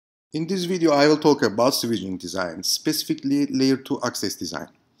In this video, I will talk about switching design, specifically layer 2 access design.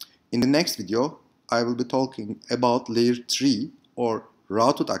 In the next video, I will be talking about layer 3 or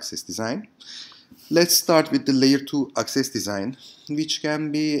routed access design. Let's start with the layer 2 access design, which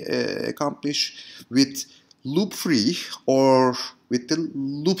can be accomplished with loop-free or with the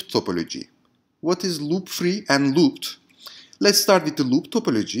loop topology. What is loop-free and looped? Let's start with the loop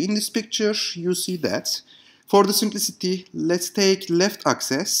topology. In this picture, you see that. For the simplicity, let's take left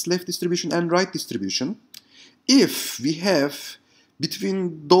access, left distribution and right distribution. If we have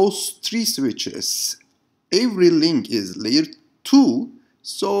between those three switches, every link is layer 2,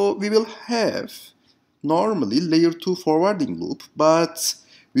 so we will have normally layer 2 forwarding loop, but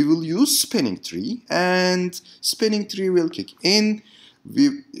we will use spanning tree, and spanning tree will kick in.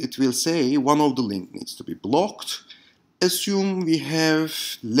 It will say one of the link needs to be blocked. Assume we have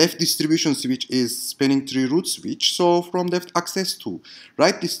left distribution switch is spanning tree root switch, so from left access to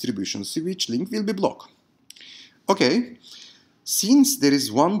right distribution switch link will be blocked. Okay, since there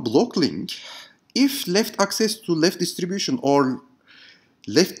is one block link, if left access to left distribution or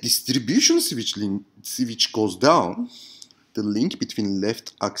left distribution switch goes down, the link between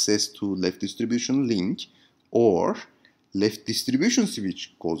left access to left distribution link or left distribution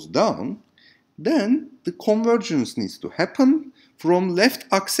switch goes down, then the convergence needs to happen from left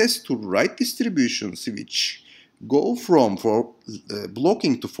access to right distribution switch. Go from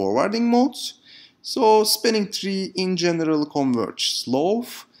blocking to forwarding modes. So spanning tree in general converge slow.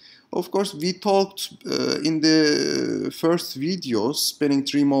 Of course, we talked in the first videos spanning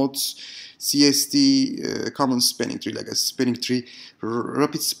tree modes, CST, common spanning tree, like a spanning tree,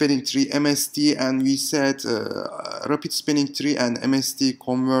 rapid spanning tree, MST, and we said rapid spanning tree and MST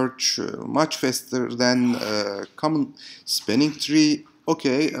converge much faster than common spanning tree.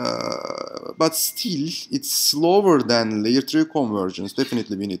 Okay, but still it's slower than layer 3 convergence.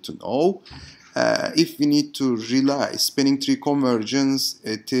 Definitely we need to know. If we need to rely spanning tree convergence,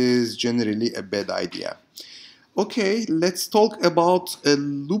 it is generally a bad idea. Okay, let's talk about a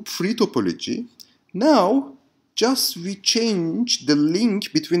loop-free topology. Now, just we change the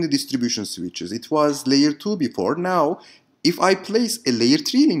link between the distribution switches. It was layer 2 before. Now, if I place a layer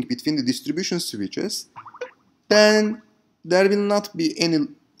 3 link between the distribution switches, then there will not be any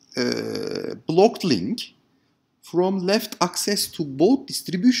blocked link. From left access to both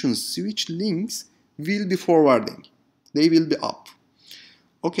distribution switch links will be forwarding. They will be up.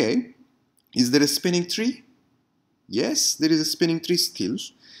 Okay, is there a spanning tree? Yes, there is a spanning tree still.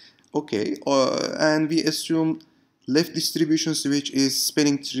 Okay, and we assume left distribution switch is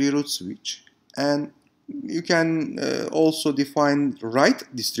spanning tree root switch. And you can also define right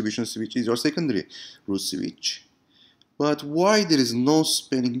distribution switch is your secondary root switch. But why there is no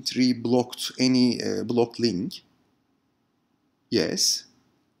spanning tree blocked, any blocked link? Yes,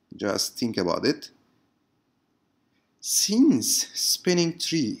 just think about it. Since spanning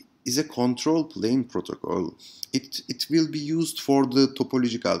tree is a control plane protocol, it will be used for the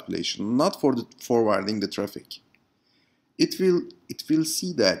topology calculation, not for the forwarding the traffic. It will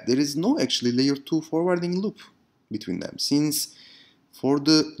see that there is no actually layer 2 forwarding loop between them. Since for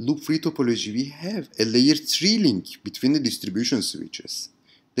the loop-free topology, we have a layer 3 link between the distribution switches.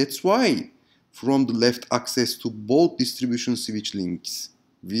 That's why from the left access to both distribution switch links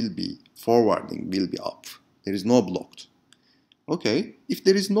will be forwarding, will be up. There is no blocked. Okay, if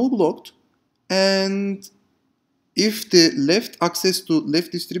there is no blocked, and if the left access to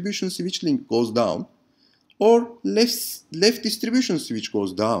left distribution switch link goes down, or left distribution switch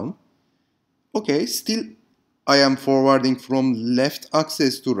goes down, okay, still I am forwarding from left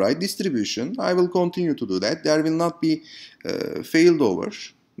access to right distribution. I will continue to do that. There will not be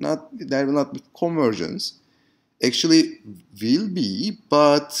failover. There will not be convergence. Actually will be,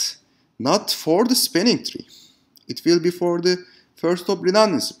 but not for the spanning tree. It will be for the first hop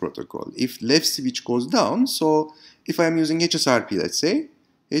redundancy protocol. If left switch goes down, so if I'm using HSRP, let's say,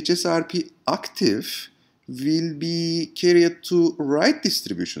 HSRP active will be carried to right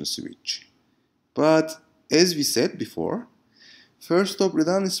distribution switch. But as we said before, first hop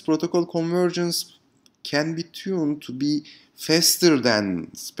redundancy protocol convergence can be tuned to be faster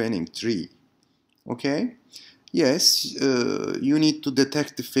than spanning tree. Okay? Yes, you need to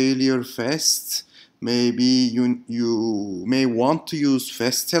detect the failure fast. Maybe you may want to use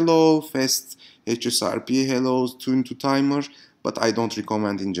fast hello, fast HSRP hellos tuned to timer, but I don't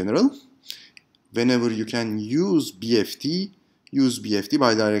recommend in general. Whenever you can use BFT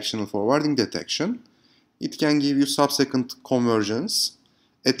bidirectional forwarding detection. It can give you sub-second convergence,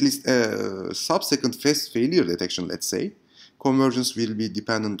 at least sub-second fast failure detection, let's say. Convergence will be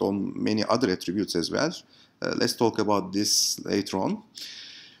dependent on many other attributes as well. Let's talk about this later on.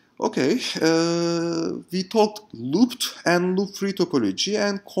 Okay, we talked looped and loop-free topology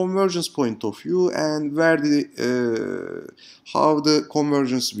and convergence point of view, and where how the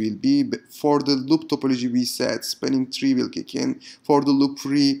convergence will be. For the loop topology, we said spanning tree will kick in. For the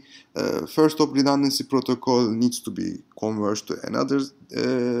loop-free, first of redundancy protocol needs to be converged to another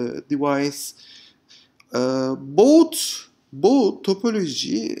device. Both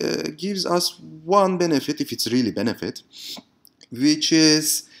topology gives us one benefit, if it's really benefit, which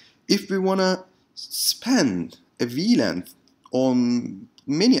is if we want to span a VLAN on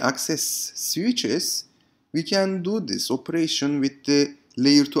many access switches, we can do this operation with the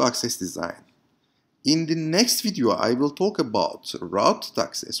layer 2 access design. In the next video, I will talk about routed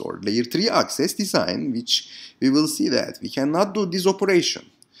access or layer 3 access design, which we will see that we cannot do this operation.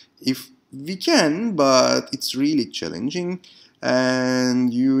 If we can, but it's really challenging,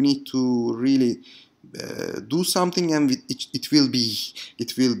 and you need to really do something, and it will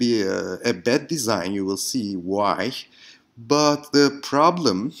be a bad design. You will see why. But the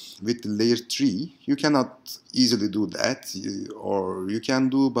problem with the layer 3, you cannot easily do that, or you can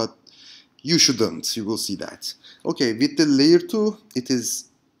do, but you shouldn't. You will see that. Okay, with the layer 2, it's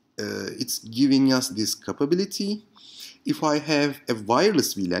giving us this capability. If I have a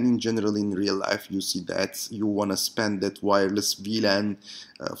wireless VLAN, in general in real life you see that you want to span that wireless VLAN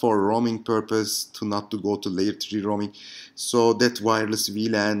for roaming purpose, not to go to layer 3 roaming. So that wireless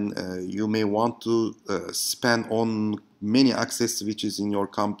VLAN you may want to span on many access switches in your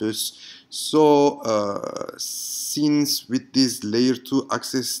campus. So since with this layer 2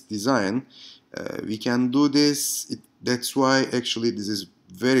 access design we can do this, that's why actually this is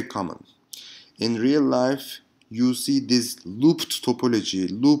very common. In real life you see this looped topology,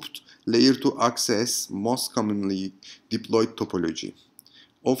 looped layer 2 access, most commonly deployed topology.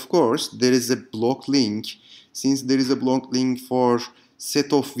 Of course, there is a block link. Since there is a block link for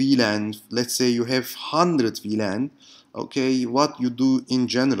set of VLAN, let's say you have 100 VLAN, okay, what you do in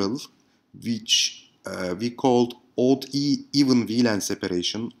general, which we called odd-even VLAN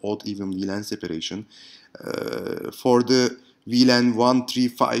separation, for the VLAN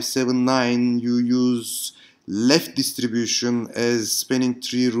 13579, you use left distribution as spanning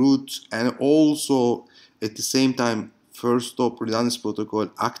tree root, and also at the same time first stop redundancy protocol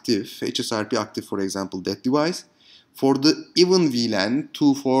active, HSRP active, for example, that device. For the even VLAN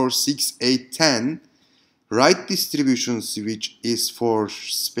 2, 4, 6, 8, 10, right distribution switch is for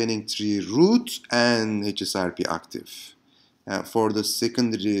spanning tree root and HSRP active. For the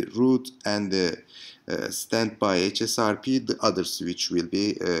secondary root and the standby HSRP, the other switch will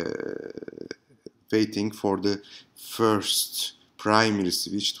be waiting for the first primary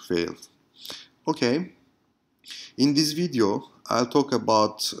switch to fail. Okay, in this video I'll talk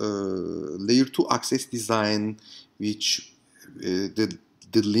about layer 2 access design, which the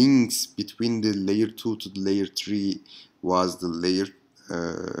links between the layer 2 to the layer 3 was the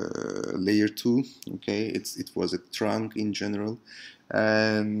layer 2. Okay, it was a trunk in general,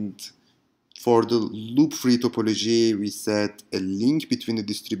 and for the loop-free topology, we said a link between the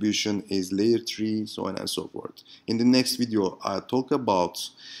distribution is layer 3, so on and so forth. In the next video, I'll talk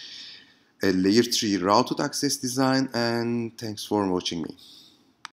about a layer 3 routed access design, and thanks for watching me.